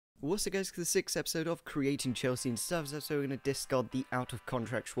What's up guys, for the 6th episode of Creating Chelsea and Subs, so we're going to discard the out of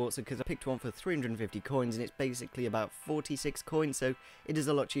contract Schwarzer because I picked one for 350 coins and it's basically about 46 coins, so it is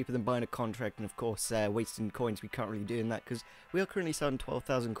a lot cheaper than buying a contract and of course wasting coins. We can't really do that because we are currently selling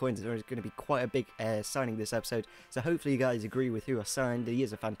 12,000 coins and there's going to be quite a big signing this episode, so hopefully you guys agree with who I signed. He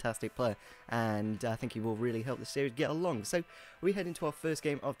is a fantastic player and I think he will really help the series get along. So we head into our first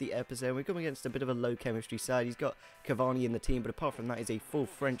game of the episode. We're coming against a bit of a low chemistry side. He's got Cavani in the team, but apart from that is a full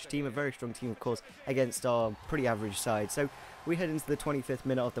French team, a very strong team of course against our pretty average side. So we head into the 25th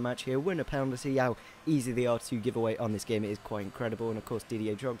minute of the match here, win a penalty. How easy they are to give away on this game, it is quite incredible, and of course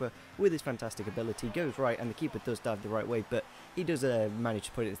Didier Drogba with his fantastic ability goes right and the keeper does dive the right way, but he does manage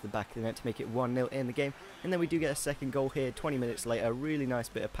to put it into the back of the net to make it 1-0 in the game. And then we do get a second goal here 20 minutes later, a really nice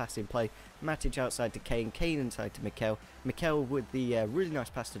bit of passing play. Matic outside to Kane, Kane inside to Mikel, Mikel with the really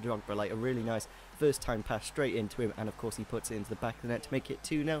nice pass to Drogba, like a really nice first time pass straight into him, and of course he puts it into the back of the net to make it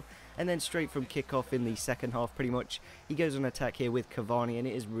 2-0. And then straight from kick-off in the second half pretty much, he goes on attack here with Cavani, and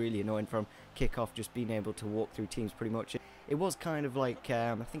it is really annoying from kick-off just being able to walk through teams pretty much. It was kind of like,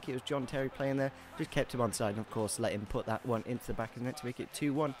 I think it was John Terry playing there, just kept him on side and of course let him put that one into the back of the net to make it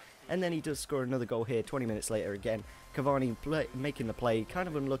 2-1. And then he does score another goal here 20 minutes later again. Cavani making the play, kind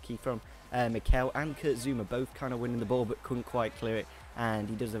of unlucky from Mikel and Kurt Zouma both kind of winning the ball but couldn't quite clear it, and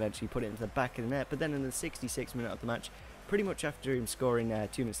he does eventually put it into the back of the net. But then in the 66th minute of the match, pretty much after him scoring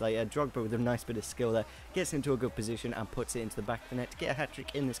 2 minutes later, Drogba with a nice bit of skill there gets into a good position and puts it into the back of the net to get a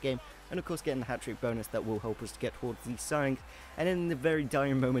hat-trick in this game, and of course getting the hat-trick bonus that will help us to get towards the signing. And in the very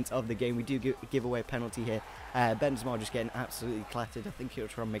dire moments of the game, we do give away a penalty here. Benzema just getting absolutely clattered. I think it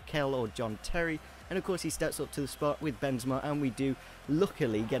was from Mikel or John Terry, and of course he steps up to the spot with Benzema and we do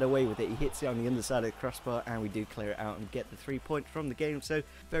luckily get away with it. He hits it on the underside of the crossbar and we do clear it out and get the 3 points from the game. So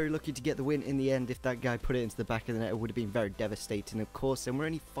very lucky to get the win in the end. If that guy put it into the back of the net, it would have been very devastating of course, and we're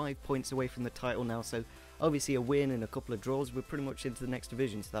only 5 points away from the title now, so obviously a win and a couple of draws, we're pretty much into the next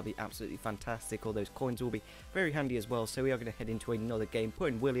division, so that'll be absolutely fantastic. All those coins will be very handy as well. So we are going to head into another game,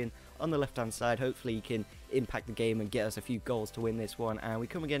 putting Willian on the left hand side. Hopefully he can impact the game and get us a few goals to win this one. And we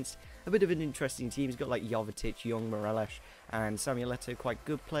come against a bit of an interesting team. He's got like Jovetic, Young, Morales and Samuel Eto'o, quite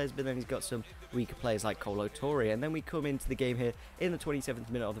good players, but then he's got some weaker players like Kolo Touré. And then we come into the game here in the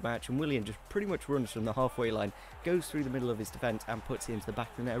 27th minute of the match, and Willian just pretty much runs from the halfway line, goes through the middle of his defence and puts it into the back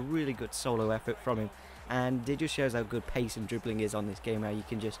of the net. A really good solo effort from him, and it just shows how good pace and dribbling is on this game, how you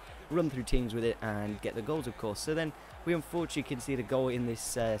can just run through teams with it and get the goals of course. So then we unfortunately concede a goal in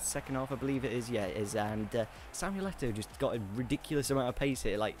this second half, I believe it is, yeah it is, and Samuel Eto'o just got a ridiculous amount of pace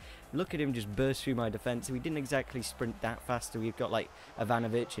here. Like, look at him just burst through my defence. We didn't exactly sprint that fast, so we've got like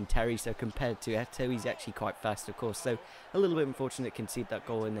Ivanovic and Terry, so compared to Eto'o he's actually quite fast of course, so a little bit unfortunate to concede that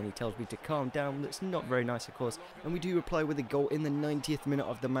goal, and then he tells me to calm down. That's not very nice of course, and we do reply with a goal in the 90th minute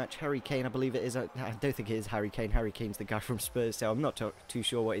of the match. Harry Kane, I believe it is, I don't think it is Harry Kane. Harry Kane's the guy from Spurs, so I'm not too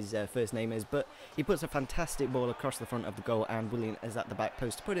sure what his first name is, but he puts a fantastic ball across the front of the goal and Willian is at the back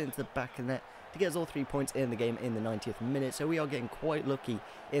post to put it into the back of the net to get us all 3 points in the game in the 90th minute. So we are getting quite lucky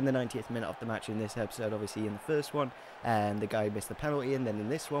in the 90th minute of the match in this episode. Obviously in the first one the guy missed the penalty, and then in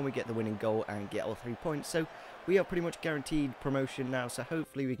this one we get the winning goal and get all 3 points. So we are pretty much guaranteed promotion now, so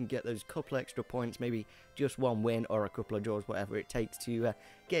hopefully we can get those couple extra points, maybe just one win or a couple of draws, whatever it takes to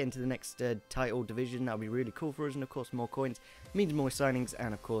get into the next title division. That would be really cool for us, and of course more coins means more signings,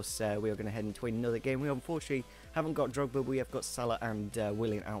 and of course we are going to head into another game. We unfortunately haven't got Drogba, we have got Salah and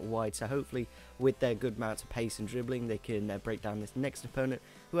Willian out wide, so hopefully with their good amounts of pace and dribbling they can break down this next opponent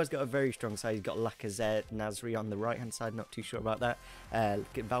who has got a very strong side. He's got Lacazette, Nasri on the right hand side, not too sure about that,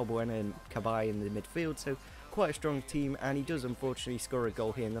 Valbuena and Cabai in the midfield, so quite a strong team. And he does unfortunately score a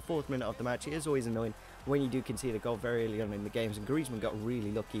goal here in the 4th minute of the match. It is always annoying when you do concede a goal very early on in the games, and Griezmann got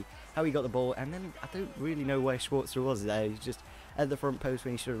really lucky how he got the ball, and then I don't really know where Schwarzer was there. He's just at the front post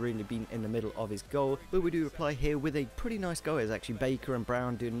when he should have really been in the middle of his goal. But we do reply here with a pretty nice goal. It's actually Baker and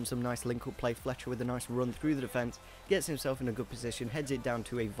Brown doing some nice link-up play. Fletcher with a nice run through the defence, gets himself in a good position, heads it down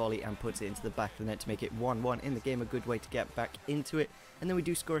to a volley and puts it into the back of the net to make it 1-1 in the game. A good way to get back into it. And then we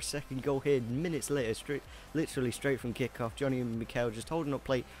do score a second goal here minutes later, literally straight from kick-off. Johnny and Mikel just holding up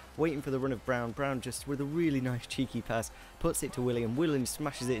play, waiting for the run of Brown. Brown just with a really nice cheeky pass puts it to William. William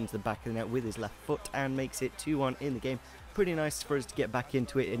smashes it into the back of the net with his left foot and makes it 2-1 in the game. Pretty nice for us to get back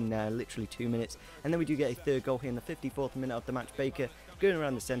into it in literally 2 minutes. And then we do get a third goal here in the 54th minute of the match. Baker going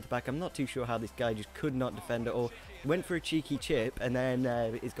around the centre back. I'm not too sure how this guy just could not defend at all. Went for a cheeky chip and then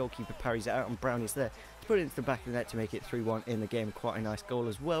his goalkeeper parries it out and Brown is there to put it into the back of the net to make it 3-1 in the game. Quite a nice goal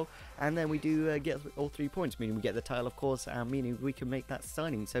as well. And then we do get all 3 points, meaning we get the title, of course, and meaning we can make that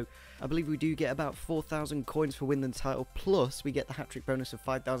signing. So I believe we do get about 4,000 coins for winning the title, plus we get the hat-trick bonus of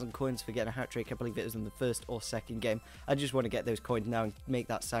 5,000 coins for getting a hat-trick. I believe it was in the first or second game. I just want to get those coins now and make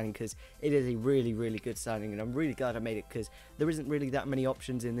that signing, because it is a really, really good signing, and I'm really glad I made it, because there isn't really that many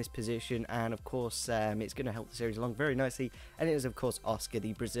options in this position, and of course it's going to help the series along very nicely. And it is, of course, Oscar,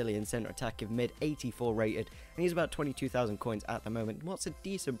 the Brazilian centre attack of mid, 84 rated, and he's about 22,000 coins at the moment. What's a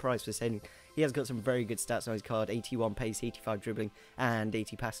decent price for saying he has got some very good stats on his card: 81 pace, 85 dribbling, and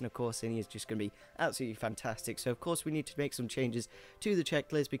 80 passing, of course, and he is just going to be absolutely fantastic. So, of course, we need to make some changes to the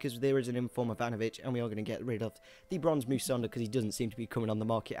checklist, because there is an inform Ivanovic, and we are going to get rid of the bronze Musonda, because he doesn't seem to be coming on the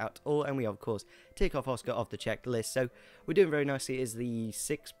market at all, and we, of course, take off Oscar off the checklist. So, we're doing very nicely. It is the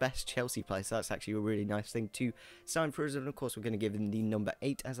 6th best Chelsea player, so that's actually a really nice thing to sign for us, and, of course, we're going to give him the number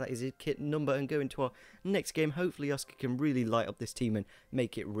 8, as that is his kit number, and go into our next game. Hopefully, Oscar can really light up this team and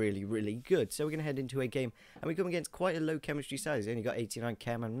make it really, really good. So, we're going to head into a game, and we come against quite a low chemistry side. He's only got 89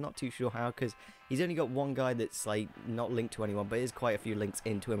 chem. I'm not too sure how, because he's only got one guy that's like not linked to anyone, but there's quite a few links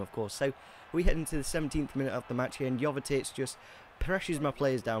into him, of course. So we head into the 17th minute of the match here, and Jovetic just pressures my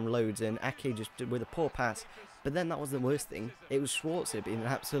players down loads, and Ake just with a poor pass. But then that was the worst thing. It was Schwarzer being an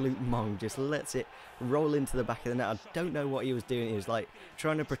absolute mong, just lets it roll into the back of the net. I don't know what he was doing. He was like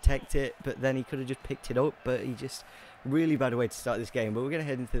trying to protect it, but then he could have just picked it up, but he just really bad way to start this game. But we're going to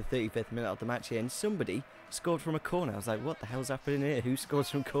head into the 35th minute of the match here, and somebody scored from a corner. I was like, what the hell's happening here? Who scores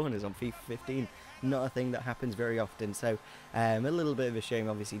from corners on FIFA 15? Not a thing that happens very often. So a little bit of a shame,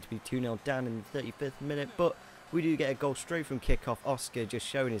 obviously, to be 2-0 down in the 35th minute, but we do get a goal straight from kickoff. Oscar just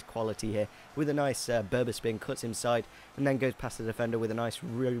showing his quality here with a nice Berber spin, cuts inside, and then goes past the defender with a nice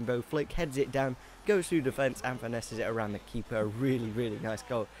rainbow flick, heads it down, goes through defence and finesses it around the keeper. A really, really nice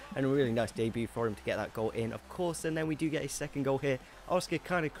goal, and a really nice debut for him to get that goal in, of course. And then we do get a second goal here. Oscar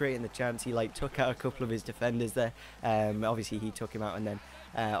kind of creating the chance. He like took out a couple of his defenders there. Obviously he took him out, and then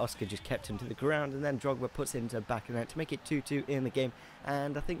Oscar just kept him to the ground, and then Drogba puts it into the back of the net to make it 2-2 in the game.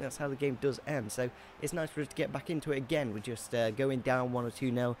 And I think that's how the game does end. So it's nice for us to get back into it again. We're just going down 1 or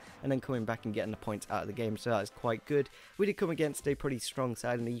 2-0 and then coming back and getting the points out of the game. So that's quite good. We did come against a pretty strong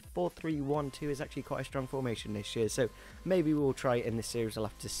side, and the 4-3-1-2 is actually quite a strong formation this year. So maybe we'll try it in this series. I'll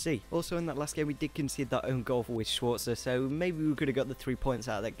have to see. Also, in that last game, we did concede that own goal with Schwarzer. So maybe we could have got the 3 points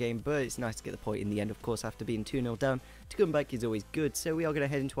out of that game. But it's nice to get the point in the end, of course, after being 2-0 down. To come back is always good. So we are going to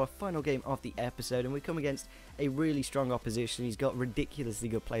head into our final game of the episode, and we come against a really strong opposition. He's got ridiculously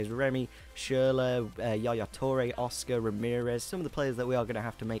good players: Remy, Schürrle, Yaya Toure, Oscar, Ramirez, some of the players that we are going to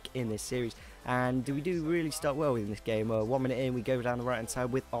have to make in this series. And we do really start well in this game. 1 minute in, we go down the right hand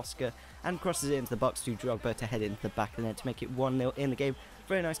side with Oscar and crosses it into the box to Drogba to head into the back of the net to make it 1-0 in the game.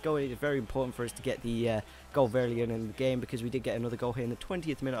 Very nice goal. It is very important for us to get the goal very early in the game, because we did get another goal here in the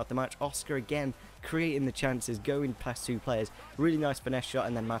 20th minute of the match. Oscar again creating the chances, going past 2 players. Really nice finesse shot,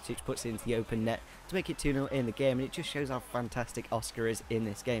 and then Matic puts it into the open net to make it 2-0 in the game. And it just shows how fantastic Oscar is in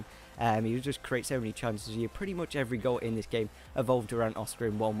this game. He just creates so many chances here. Pretty much every goal in this game evolved around Oscar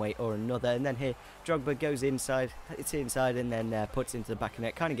in one way or another. And then here, Drogba goes inside, it's inside, and then puts it into the back of the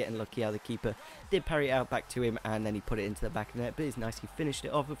net. Kind of getting lucky how the keeper did parry it out back to him, and then he put it into the back of the net. But it's nice he finished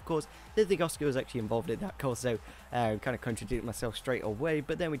it off, of course. Didn't think Oscar was actually involved in that goal, so kind of contradicted myself straight away.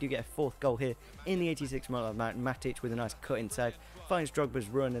 But then we do get a 4th goal here in the 86th minute of Matic with a nice cut inside. Finds Drogba's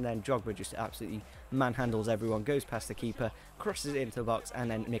run, and then Drogba just absolutely manhandles everyone, goes past the keeper, crosses it into the box,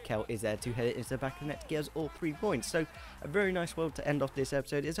 and then Mikel is there to head it into the back of the net to get us all 3 points. So a very nice way to end off this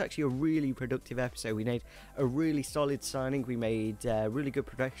episode. It's actually a really productive episode. We made a really solid signing. We made really good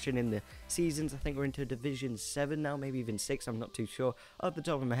production in the seasons. I think we're into Division 7 now, maybe even 6. I'm not too sure off the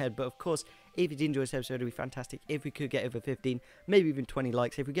top of my head. But of course, if you did enjoy this episode, it would be fantastic if we could get over 15, maybe even 20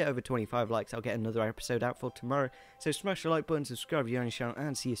 likes. If we get over 25 likes, I'll get another episode out for tomorrow. So smash the like button, subscribe if you're on the channel,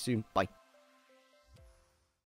 and see you soon. Bye.